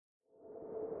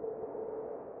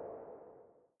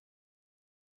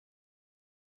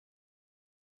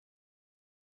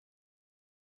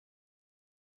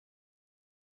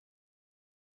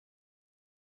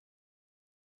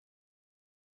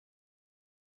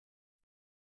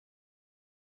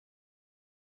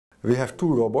We have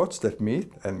two robots that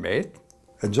meet and mate,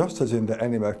 and just as in the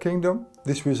animal kingdom,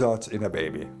 this results in a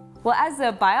baby. Well, as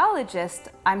a biologist,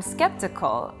 I'm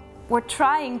skeptical. We're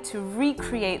trying to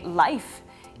recreate life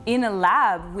in a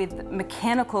lab with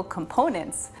mechanical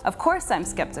components. Of course I'm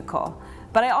skeptical,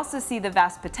 but I also see the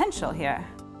vast potential here.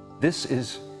 This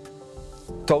is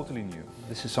totally new.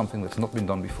 This is something that's not been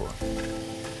done before.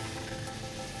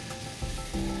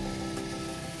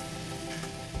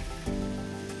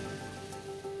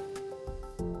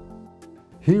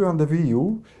 Here on the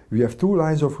VU, we have two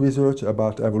lines of research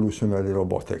about evolutionary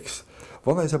robotics.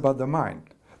 One is about the mind,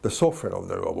 the software of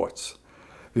the robots.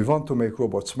 We want to make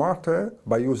robots smarter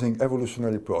by using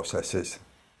evolutionary processes.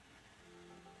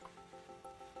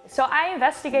 So I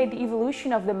investigate the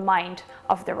evolution of the mind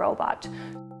of the robot.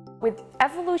 With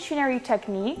evolutionary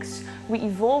techniques, we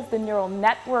evolve the neural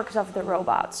networks of the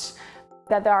robots,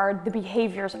 that are the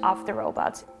behaviors of the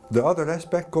robots. The other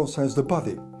aspect concerns the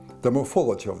body, the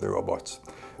morphology of the robots.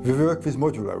 We work with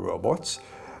modular robots.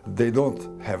 They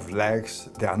don't have legs,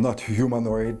 they are not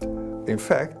humanoid. In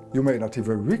fact, you may not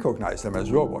even recognize them as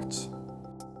robots.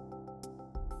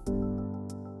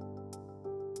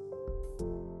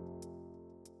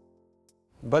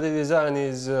 Body design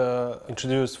is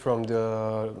introduced from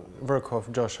the work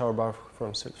of Josh Auerbach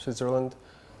from Switzerland.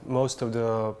 Most of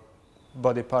the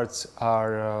body parts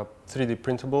are 3D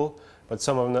printable, but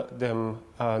some of them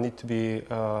need to be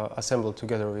assembled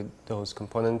together with those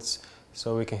components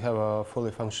so we can have a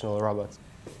fully functional robot.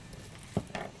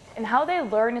 And how they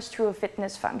learn is through a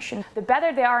fitness function. The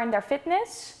better they are in their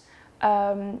fitness,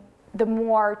 the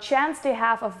more chance they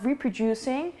have of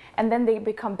reproducing, and then they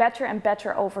become better and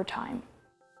better over time.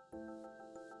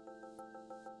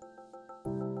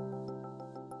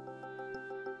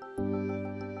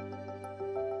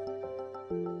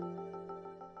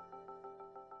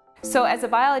 So as a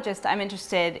biologist, I'm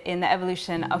interested in the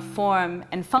evolution of form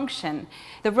and function.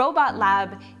 The robot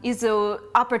lab is an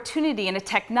opportunity and a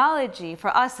technology for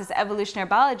us as evolutionary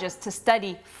biologists to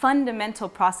study fundamental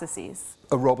processes.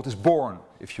 A robot is born,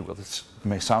 if you will. It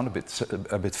may sound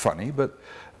a bit funny, but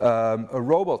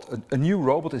a new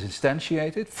robot is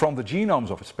instantiated from the genomes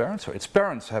of its parents. So its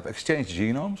parents have exchanged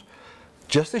genomes,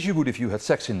 just as you would if you had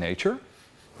sex in nature,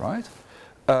 right?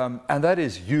 And that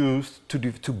is used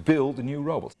to build a new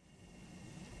robot.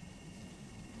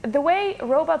 The way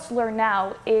robots learn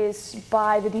now is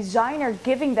by the designer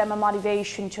giving them a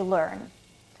motivation to learn.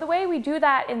 The way we do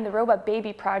that in the Robot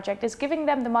Baby project is giving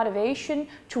them the motivation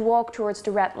to walk towards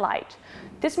the red light.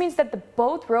 This means that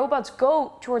both robots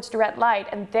go towards the red light,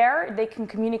 and there they can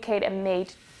communicate and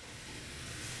mate.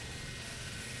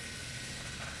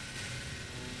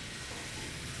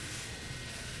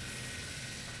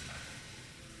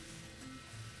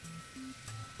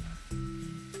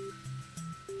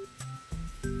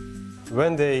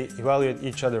 When they evaluate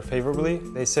each other favorably,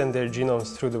 they send their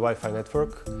genomes through the Wi-Fi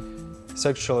network.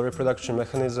 Sexual reproduction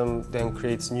mechanism then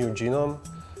creates new genome.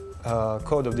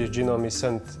 Code of this genome is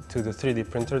sent to the 3D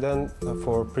printer then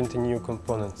for printing new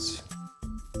components.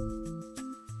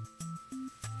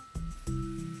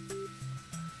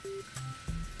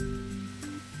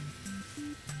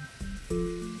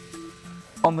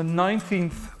 On the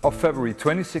 19th of February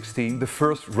 2016, the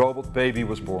first robot baby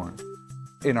was born.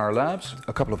 In our labs,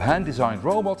 a couple of hand-designed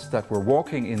robots that were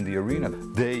walking in the arena.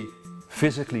 They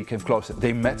physically came close,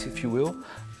 they met, if you will.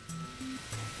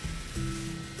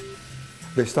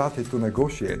 They started to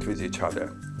negotiate with each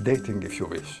other, dating if you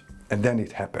wish. And then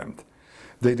it happened.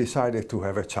 They decided to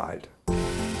have a child.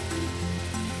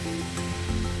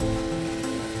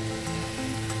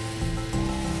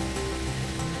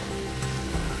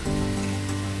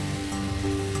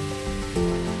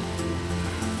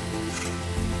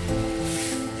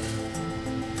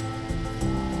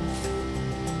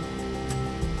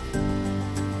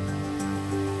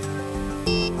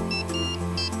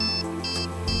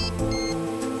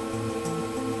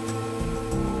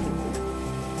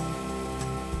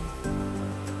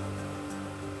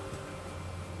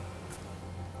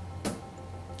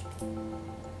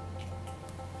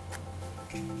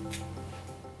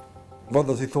 What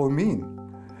does it all mean?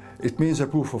 It means a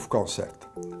proof of concept.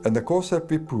 And the concept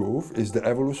we prove is the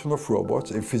evolution of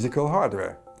robots in physical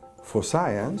hardware. For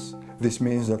science, this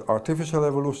means that artificial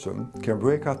evolution can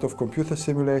break out of computer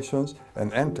simulations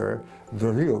and enter the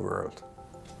real world.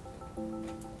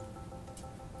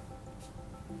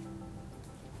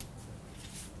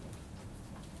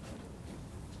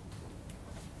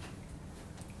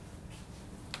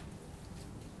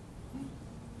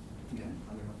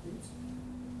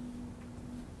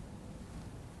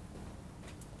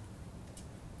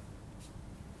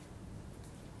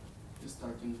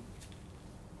 Starting.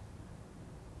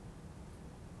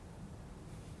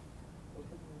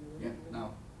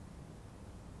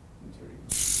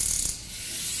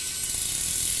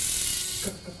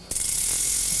 cut.